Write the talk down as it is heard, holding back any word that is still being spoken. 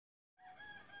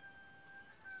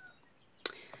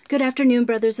Good afternoon,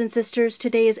 brothers and sisters.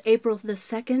 Today is April the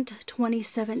 2nd,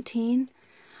 2017.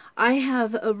 I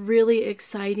have a really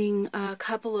exciting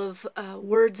couple of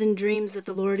words and dreams that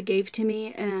the Lord gave to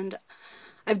me, and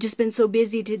I've just been so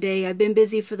busy today. I've been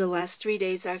busy for the last 3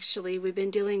 days, actually. We've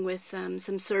been dealing with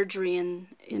some surgery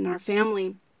in our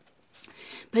family.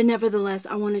 But nevertheless,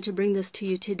 I wanted to bring this to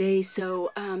you today.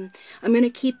 So I'm going to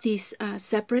keep these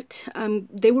separate.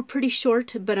 They were pretty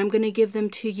short, but I'm going to give them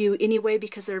to you anyway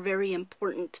because they're very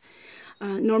important.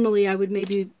 Normally, I would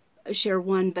maybe share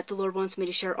one, but the Lord wants me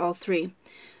to share all three.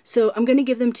 So I'm going to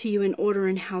give them to you in order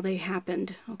and how they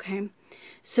happened, okay?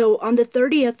 So on the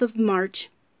 30th of March,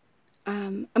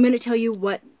 I'm going to tell you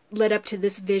what led up to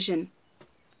this vision.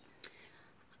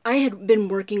 I had been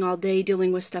working all day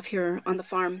dealing with stuff here on the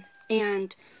farm,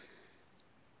 and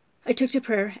I took to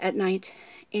prayer at night,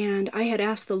 and I had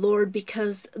asked the Lord,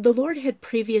 because the Lord had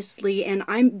previously,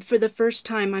 and for the first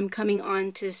time, I'm coming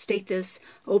on to state this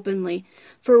openly,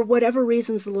 for whatever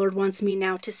reasons the Lord wants me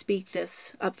now to speak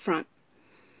this up front.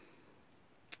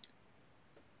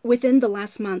 Within the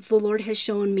last month, the Lord has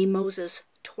shown me Moses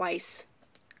twice,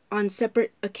 on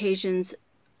separate occasions,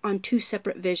 on 2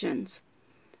 separate visions.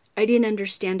 I didn't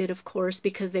understand it, of course,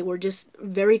 because they were just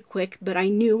very quick, but I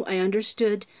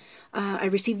understood, I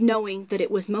received knowing that it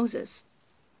was Moses.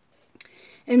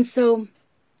 And so,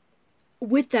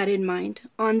 with that in mind,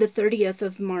 on the 30th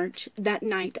of March, that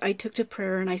night, I took to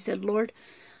prayer and I said, Lord,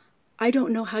 I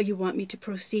don't know how you want me to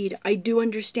proceed. I do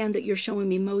understand that you're showing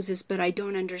me Moses, but I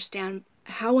don't understand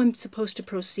how I'm supposed to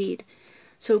proceed.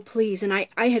 So please, and I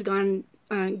had gotten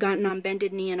on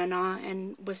bended knee in an awe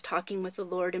and was talking with the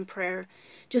Lord in prayer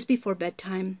just before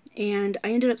bedtime. And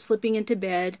I ended up slipping into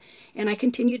bed, and I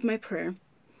continued my prayer.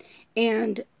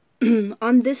 And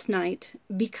on this night,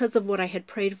 because of what I had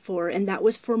prayed for, and that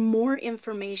was for more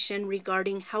information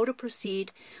regarding how to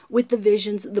proceed with the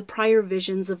visions, the prior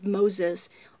visions of Moses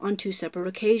on 2 separate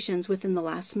occasions within the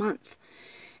last month.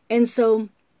 And so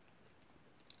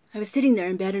I was sitting there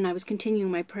in bed and I was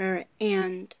continuing my prayer,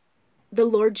 and the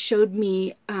Lord showed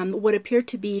me what appeared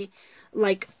to be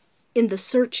like in the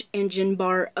search engine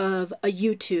bar of a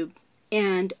YouTube,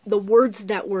 and the words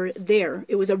that were there.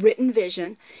 It was a written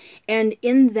vision, and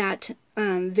in that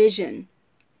vision,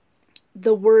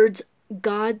 the words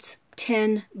God's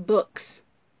 10 books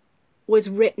was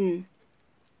written.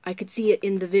 I could see it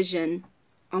in the vision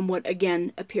on what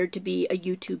again appeared to be a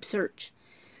YouTube search.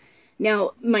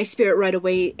 Now, my spirit right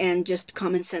away and just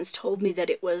common sense told me that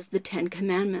it was the 10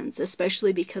 Commandments,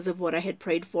 especially because of what I had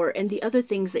prayed for and the other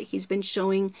things that he's been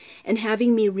showing and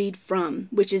having me read from,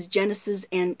 which is Genesis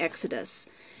and Exodus.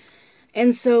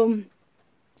 And so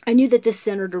I knew that this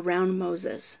centered around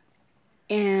Moses.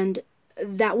 And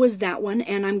that was that one,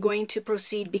 and I'm going to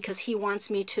proceed because he wants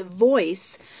me to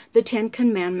voice the 10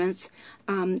 Commandments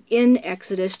in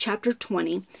Exodus chapter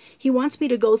 20. He wants me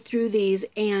to go through these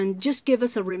and just give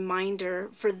us a reminder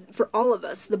for all of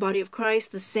us, the body of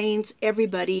Christ, the saints,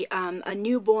 everybody, a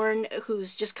newborn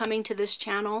who's just coming to this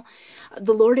channel.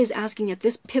 The Lord is asking at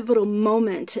this pivotal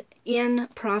moment in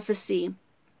prophecy,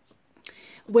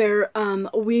 where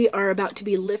we are about to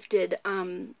be lifted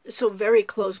so very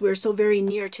close. We're so very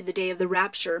near to the day of the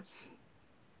rapture.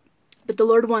 But the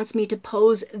Lord wants me to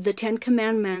pose the 10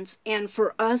 Commandments and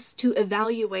for us to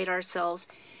evaluate ourselves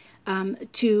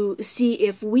to see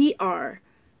if we are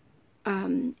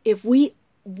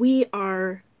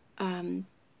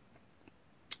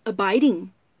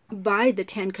abiding by the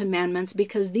 10 Commandments,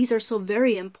 because these are so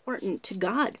very important to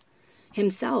God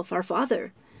himself, our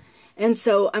Father. And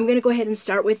so I'm going to go ahead and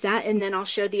start with that, and then I'll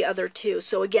share the other 2.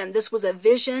 So again, this was a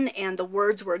vision, and the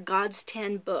words were God's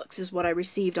 10 books is what I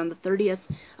received on the 30th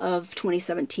of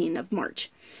 2017 of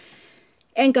March.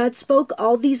 And God spoke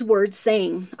all these words,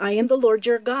 saying, I am the Lord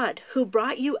your God, who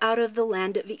brought you out of the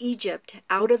land of Egypt,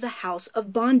 out of the house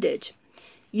of bondage.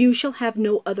 You shall have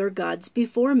no other gods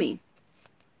before me.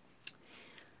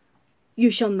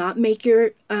 You shall not make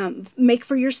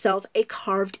for yourself a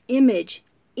carved image,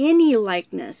 any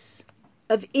likeness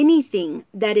of anything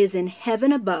that is in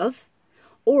heaven above,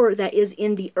 or that is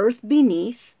in the earth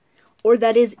beneath, or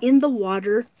that is in the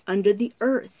water under the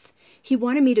earth. He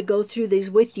wanted me to go through these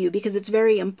with you because it's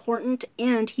very important,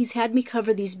 and he's had me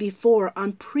cover these before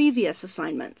on previous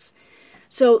assignments.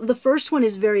 So the first one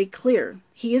is very clear.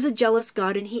 He is a jealous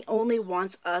God, and he only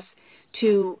wants us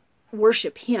to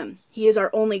worship him. He is our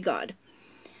only God.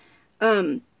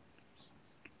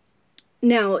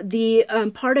 Now, the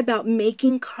part about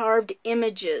making carved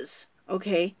images,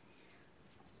 okay,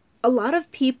 a lot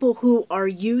of people who are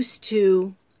used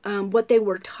to what they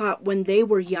were taught when they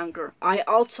were younger, I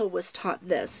also was taught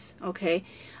this, okay,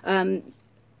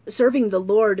 serving the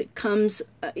Lord comes,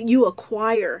 you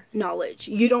acquire knowledge.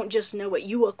 You don't just know it,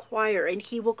 you acquire, and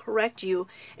he will correct you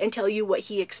and tell you what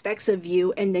he expects of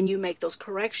you, and then you make those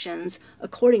corrections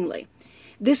accordingly.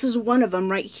 This is one of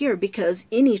them right here, because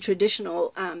any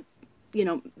traditional,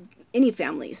 any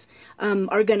families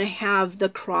are going to have the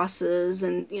crosses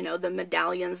and, the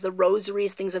medallions, the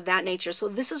rosaries, things of that nature. So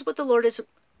this is what the Lord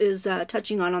is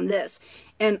touching on this.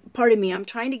 And pardon me, I'm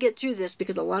trying to get through this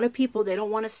because a lot of people, they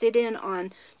don't want to sit in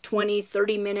on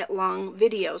 20-30 minute long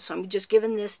videos. So I'm just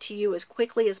giving this to you as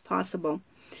quickly as possible.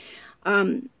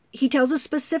 He tells us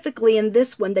specifically in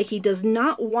this one that he does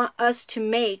not want us to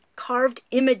make carved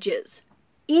images,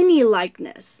 any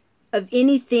likeness of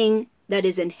anything that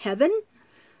is in heaven.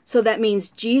 So that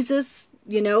means Jesus,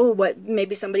 what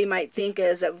maybe somebody might think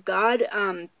as of God,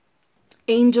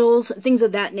 angels, things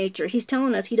of that nature. He's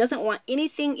telling us he doesn't want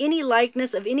anything, any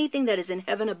likeness of anything that is in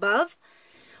heaven above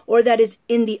or that is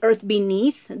in the earth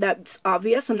beneath. That's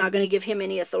obvious. I'm not going to give him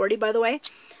any authority, by the way.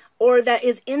 Or that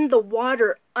is in the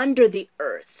water under the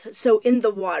earth. So in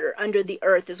the water under the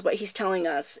earth is what he's telling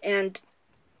us. And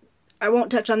I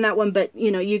won't touch on that one, but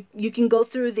you can go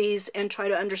through these and try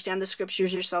to understand the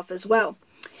scriptures yourself as well.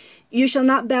 You shall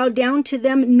not bow down to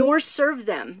them nor serve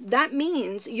them. That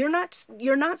means you're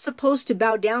not supposed to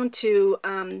bow down to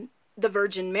the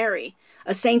Virgin Mary,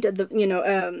 a saint of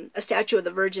the a statue of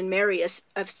the Virgin Mary,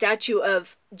 a statue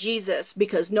of Jesus,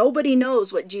 because nobody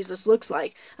knows what Jesus looks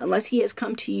like unless he has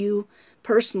come to you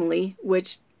personally,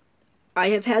 which I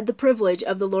have had the privilege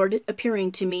of the Lord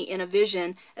appearing to me in a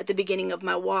vision at the beginning of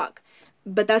my walk.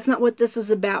 But that's not what this is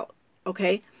about,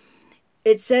 okay?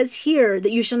 It says here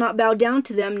that you shall not bow down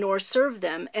to them nor serve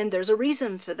them, and there's a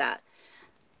reason for that.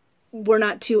 We're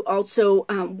not to also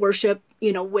worship,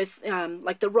 with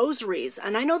like the rosaries.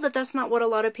 And I know that that's not what a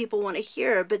lot of people want to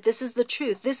hear, but this is the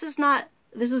truth. This is not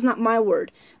my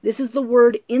word. This is the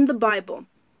word in the Bible.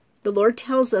 The Lord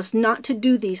tells us not to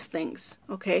do these things,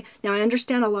 okay? Now, I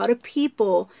understand a lot of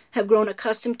people have grown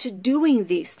accustomed to doing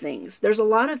these things. There's a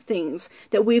lot of things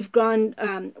that we've grown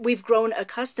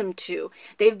accustomed to.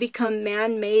 They've become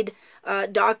man-made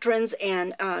doctrines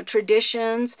and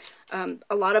traditions,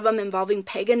 a lot of them involving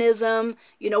paganism,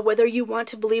 whether you want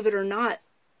to believe it or not.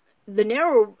 The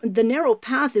narrow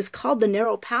path is called the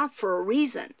narrow path for a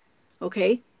reason,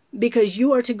 okay? Because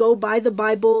you are to go by the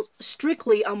Bible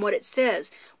strictly on what it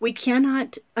says. We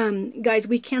cannot, guys,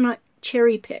 we cannot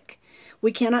cherry pick.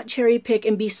 We cannot cherry pick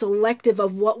and be selective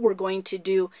of what we're going to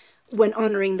do when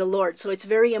honoring the Lord. So it's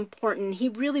very important. He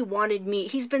really wanted me.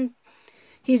 He's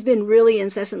been really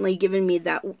incessantly giving me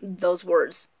those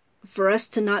words for us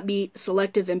to not be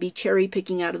selective and be cherry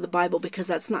picking out of the Bible, because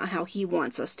that's not how he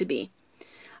wants us to be.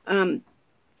 I'm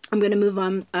going to move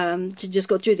on to just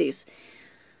go through these.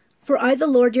 For I, the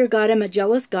Lord your God, am a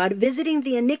jealous God, visiting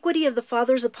the iniquity of the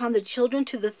fathers upon the children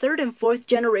to the 3rd and 4th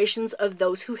generations of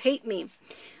those who hate me,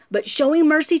 but showing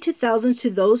mercy to thousands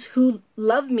to those who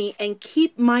love me and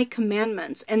keep my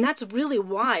commandments. And that's really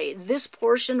why this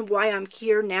portion, why I'm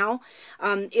here now,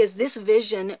 is this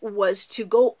vision was to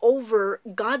go over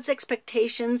God's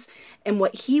expectations and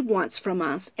what he wants from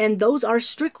us. And those are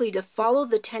strictly to follow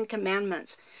the 10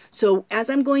 commandments. So as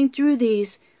I'm going through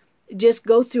these, just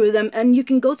go through them, and you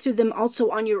can go through them also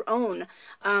on your own,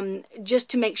 just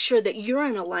to make sure that you're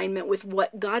in alignment with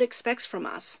what God expects from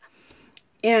us.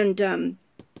 And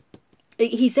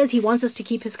he says he wants us to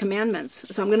keep his commandments.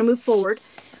 So I'm going to move forward.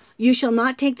 You shall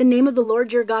not take the name of the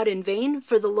Lord your God in vain,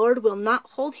 for the Lord will not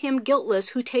hold him guiltless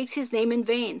who takes his name in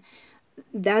vain.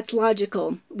 That's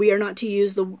logical. We are not to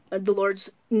use the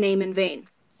Lord's name in vain.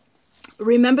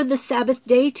 Remember the Sabbath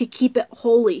day to keep it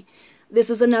holy. This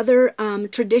is another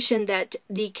tradition that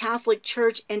the Catholic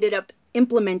Church ended up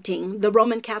implementing. The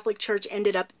Roman Catholic Church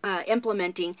ended up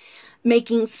implementing,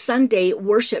 making Sunday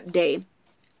worship day.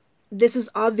 This is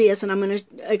obvious, and I'm going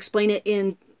to explain it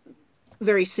in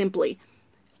very simply.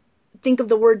 Think of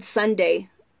the word Sunday.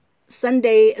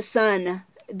 Sunday, sun.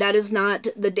 That is not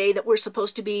the day that we're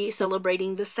supposed to be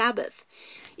celebrating the Sabbath.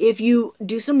 If you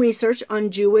do some research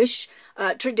on Jewish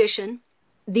tradition,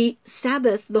 the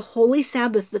Sabbath, the holy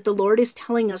Sabbath that the Lord is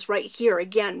telling us right here,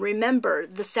 again, remember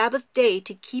the Sabbath day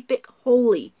to keep it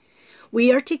holy.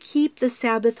 We are to keep the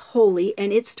Sabbath holy,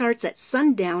 and it starts at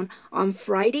sundown on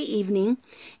Friday evening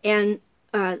and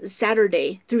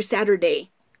Saturday through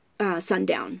Saturday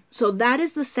sundown. So that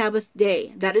is the Sabbath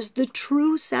day. That is the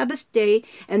true Sabbath day,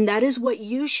 and that is what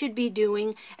you should be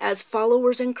doing as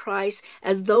followers in Christ,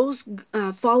 as those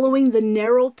following the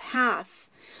narrow path.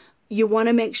 You want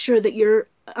to make sure that you're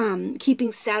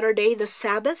keeping Saturday, the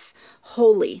Sabbath,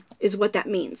 holy, is what that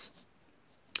means.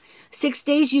 6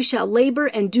 days you shall labor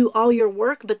and do all your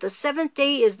work, but the 7th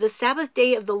day is the Sabbath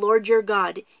day of the Lord your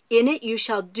God. In it you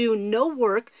shall do no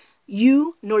work,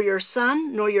 you, nor your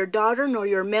son, nor your daughter, nor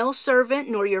your male servant,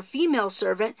 nor your female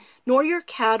servant, nor your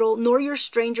cattle, nor your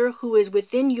stranger who is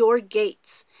within your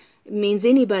gates. It means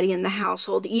anybody in the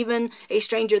household, even a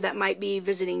stranger that might be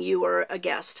visiting you or a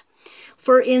guest.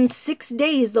 For in 6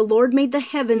 days the Lord made the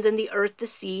heavens and the earth, the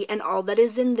sea, and all that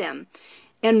is in them,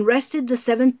 and rested the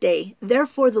 7th day.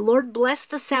 Therefore the Lord blessed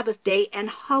the Sabbath day and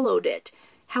hallowed it.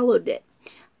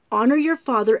 Honor your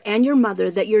father and your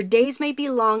mother, that your days may be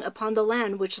long upon the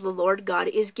land which the Lord God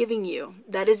is giving you.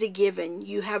 That is a given.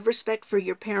 You have respect for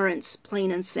your parents,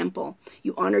 plain and simple.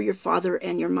 You honor your father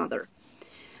and your mother.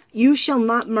 You shall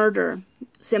not murder.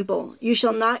 Simple. You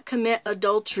shall not commit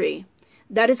adultery.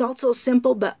 That is also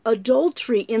simple, but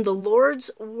adultery in the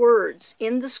Lord's words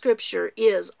in the scripture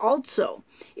is also,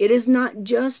 it is not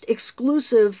just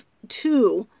exclusive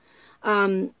to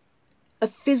a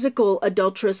physical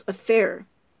adulterous affair.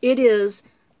 It is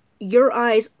your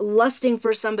eyes lusting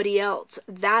for somebody else.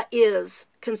 That is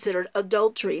considered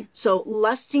adultery. So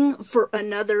lusting for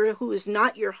another who is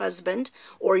not your husband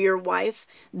or your wife,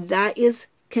 that is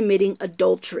committing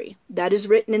adultery. That is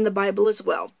written in the Bible as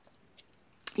well.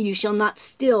 You shall not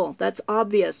steal. That's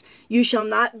obvious. You shall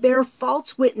not bear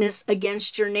false witness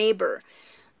against your neighbor.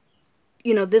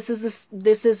 You know, this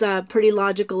is pretty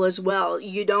logical as well.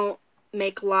 You don't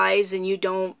make lies, and you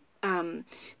don't.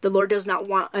 The Lord does not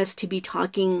want us to be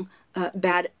talking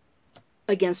bad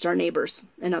against our neighbors.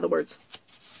 In other words,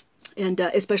 and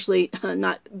especially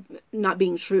not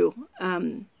being true.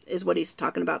 Is what he's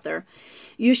talking about there.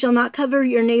 You shall not covet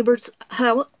your neighbor's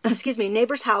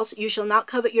house. You shall not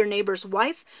covet your neighbor's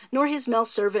wife, nor his male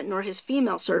servant, nor his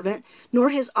female servant, nor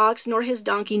his ox, nor his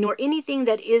donkey, nor anything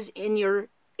that is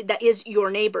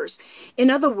your neighbor's. In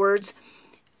other words,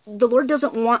 the Lord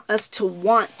doesn't want us to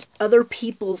want other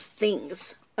people's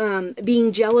things,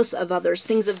 being jealous of others,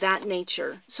 things of that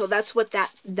nature. So that's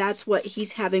what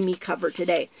he's having me cover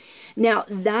today. Now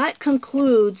that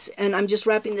concludes, and I'm just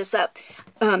wrapping this up.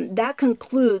 That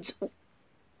concludes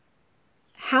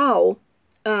how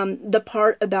the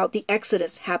part about the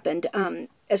Exodus happened.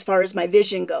 As far as my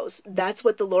vision goes, that's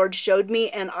what the Lord showed me,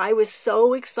 and I was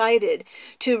so excited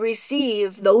to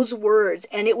receive those words,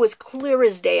 and it was clear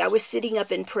as day. I was sitting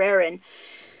up in prayer, and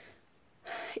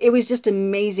it was just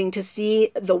amazing to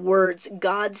see the words,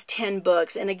 God's 10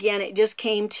 books. And again, it just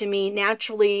came to me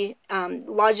naturally,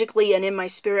 logically, and in my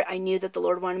spirit. I knew that the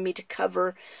Lord wanted me to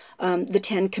cover the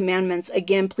 10 commandments.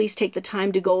 Again, please take the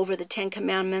time to go over the 10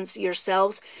 commandments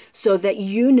yourselves so that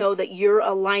you know that you're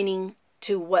aligning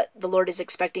to what the Lord is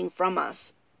expecting from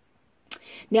us.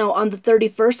 Now, on the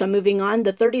 31st, I'm moving on.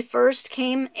 The 31st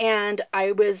came, and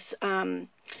I was...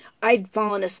 I'd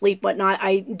fallen asleep, whatnot.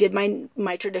 I did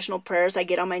my traditional prayers. I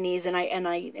get on my knees and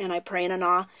I pray in an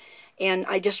awe, and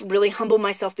I just really humble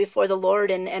myself before the Lord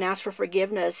and ask for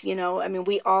forgiveness. You know, I mean,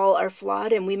 we all are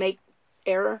flawed and we make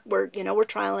error. We're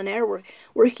trial and error.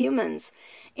 We're humans,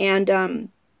 and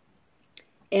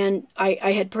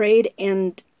I had prayed,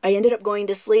 and I ended up going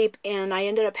to sleep, and I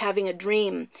ended up having a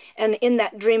dream. And in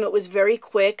that dream, it was very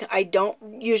quick. I don't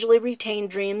usually retain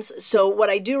dreams. So what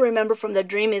I do remember from the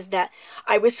dream is that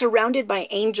I was surrounded by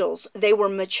angels. They were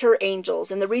mature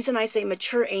angels. And the reason I say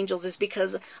mature angels is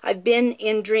because I've been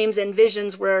in dreams and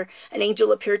visions where an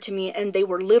angel appeared to me, and they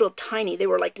were little tiny. They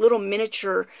were like little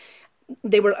miniature.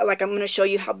 They were like, I'm going to show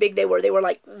you how big they were. They were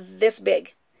like this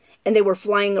big, and they were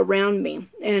flying around me.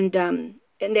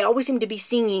 And they always seem to be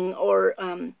singing, or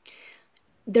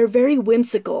they're very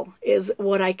whimsical is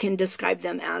what I can describe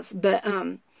them as. But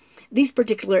these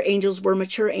particular angels were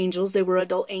mature angels. They were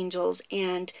adult angels,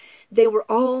 and they were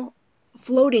all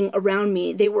floating around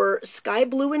me. They were sky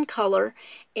blue in color,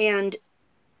 and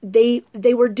they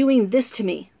were doing this to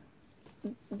me.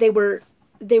 They were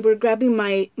grabbing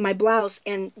my blouse,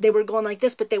 and they were going like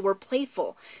this, but they were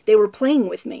playful. They were playing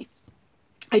with me.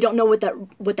 I don't know what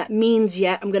that means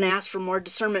yet. I'm going to ask for more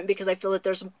discernment, because I feel that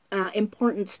there's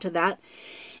importance to that,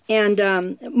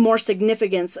 and more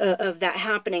significance of that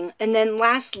happening. And then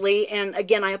lastly, and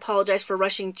again, I apologize for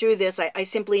rushing through this. I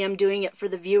simply am doing it for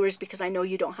the viewers because I know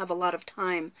you don't have a lot of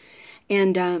time.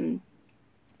 And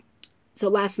so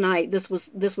last night, this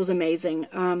was amazing.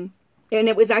 And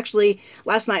it was actually,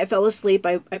 last night I fell asleep,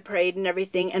 I prayed and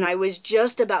everything, and I was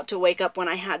just about to wake up when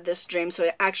I had this dream. So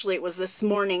it was this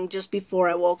morning, just before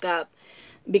I woke up,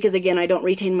 because again, I don't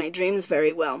retain my dreams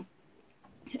very well.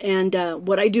 And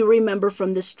what I do remember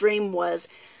from this dream was,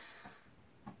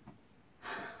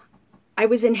 I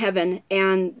was in heaven,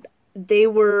 and they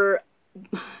were,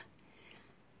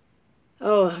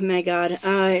 oh my God,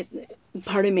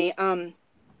 pardon me,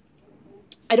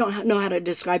 I don't know how to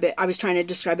describe it. I was trying to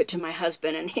describe it to my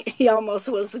husband, and he almost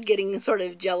was getting sort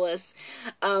of jealous.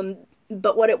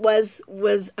 But what it was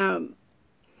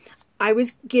I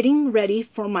was getting ready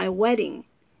for my wedding.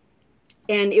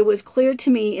 And it was clear to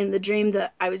me in the dream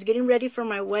that I was getting ready for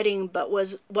my wedding, but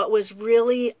what was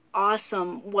really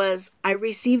awesome was I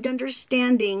received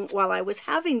understanding while I was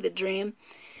having the dream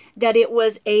that it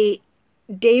was a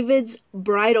David's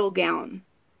bridal gown.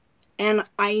 And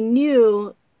I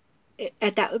knew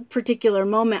at that particular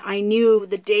moment, I knew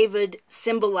the David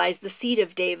symbolized the seed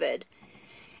of David.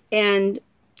 And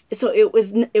so it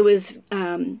was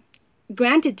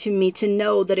granted to me to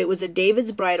know that it was a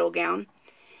David's bridal gown.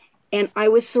 And I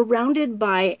was surrounded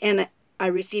by, and I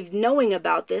received knowing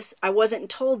about this. I wasn't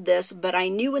told this, but I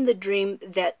knew in the dream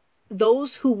that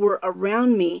those who were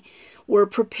around me were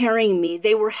preparing me.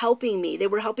 They were helping me. They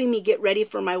were helping me get ready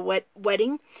for my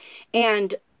wedding.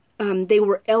 And they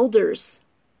were elders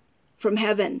from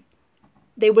heaven.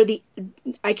 They were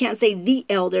I can't say the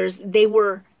elders, they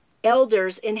were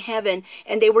elders in heaven,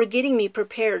 and they were getting me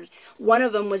prepared. One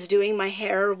of them was doing my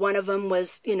hair. One of them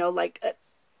was,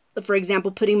 for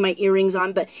example, putting my earrings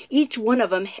on, but each one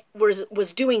of them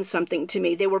was doing something to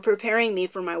me. They were preparing me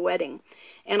for my wedding.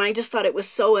 And I just thought it was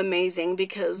so amazing,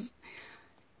 because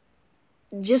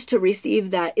just to receive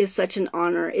that is such an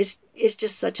honor. It's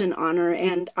just such an honor.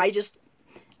 And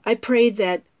I pray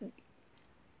that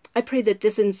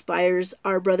this inspires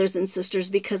our brothers and sisters,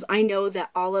 because I know that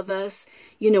all of us,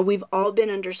 we've all been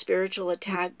under spiritual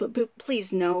attack, but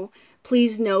please know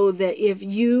that if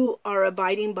you are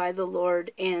abiding by the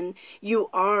Lord and you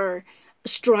are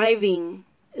striving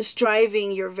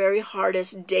your very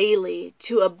hardest daily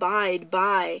to abide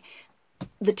by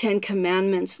the 10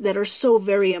 Commandments that are so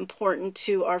very important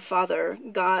to our Father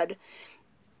God,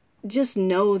 just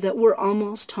know that we're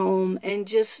almost home, and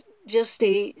just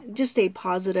stay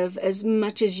positive as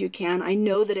much as you can. I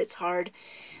know that it's hard.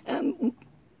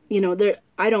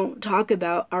 I don't talk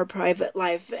about our private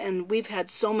life, and we've had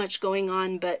so much going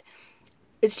on, but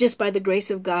it's just by the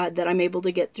grace of God that I'm able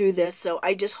to get through this. So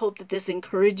I just hope that this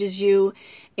encourages you.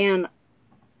 And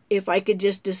if I could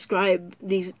just describe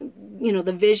these,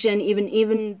 the vision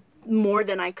even more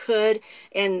than I could,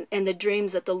 and the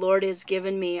dreams that the Lord has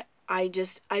given me, I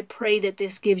pray that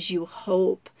this gives you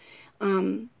hope.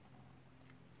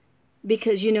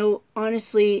 Because,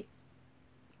 honestly,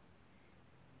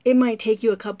 it might take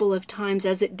you a couple of times,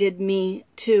 as it did me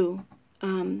too.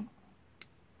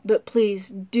 But please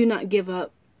do not give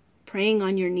up praying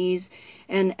on your knees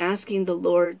and asking the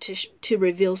Lord to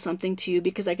reveal something to you,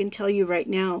 because I can tell you right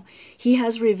now, He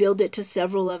has revealed it to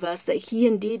several of us, that He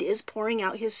indeed is pouring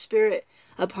out His Spirit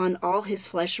upon all His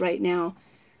flesh right now.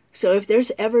 So if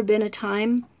there's ever been a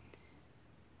time,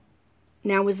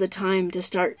 now is the time to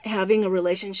start having a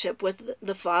relationship with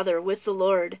the Father, with the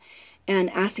Lord, and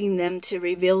asking them to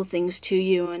reveal things to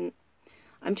you. And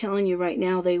I'm telling you right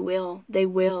now, they will. They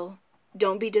will.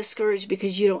 Don't be discouraged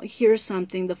because you don't hear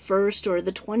something the first or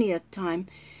the 20th time.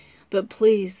 But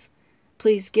please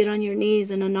get on your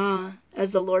knees in awe,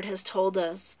 as the Lord has told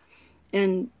us.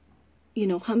 And,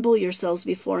 humble yourselves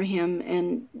before Him,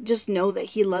 and just know that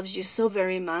He loves you so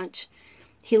very much.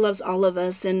 He loves all of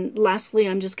us. And lastly,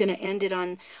 I'm just going to end it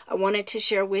on, I wanted to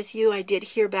share with you, I did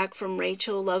hear back from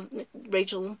Rachel,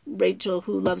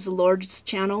 who loves the Lord's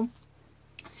channel.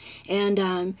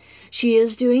 And she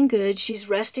is doing good. She's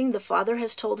resting. The Father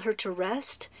has told her to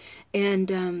rest.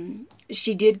 And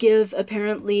she did give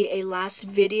apparently a last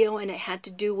video, and it had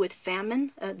to do with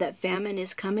famine, that famine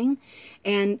is coming.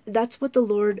 And that's what the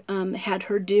Lord had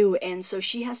her do. And so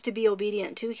she has to be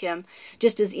obedient to Him,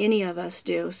 just as any of us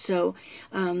do. So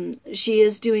she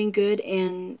is doing good,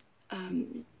 and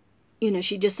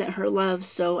she just sent her love.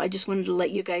 So I just wanted to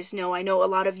let you guys know. I know a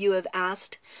lot of you have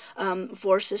asked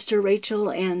for Sister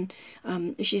Rachel, and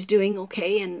she's doing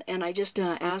okay. And I just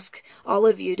ask all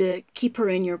of you to keep her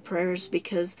in your prayers,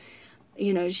 because,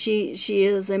 she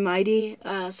is a mighty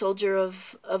soldier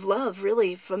of love,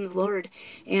 really, from the Lord.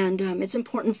 And it's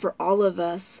important for all of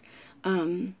us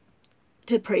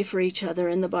to pray for each other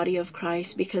in the body of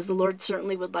Christ, because the Lord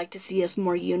certainly would like to see us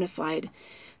more unified.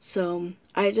 So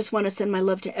I just want to send my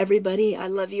love to everybody. I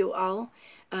love you all.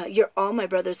 You're all my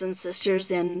brothers and sisters,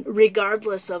 and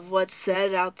regardless of what's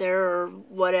said out there or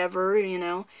whatever,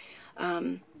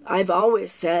 I've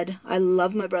always said I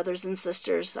love my brothers and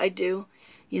sisters. I do,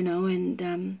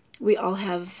 and we all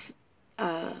have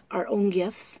our own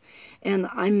gifts, and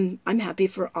I'm happy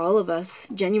for all of us,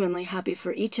 genuinely happy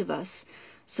for each of us.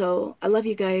 So I love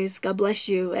you guys. God bless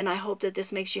you, and I hope that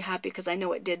this makes you happy, because I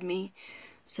know it did me.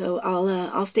 So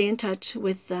I'll stay in touch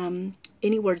with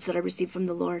any words that I receive from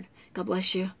the Lord. God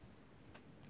bless you.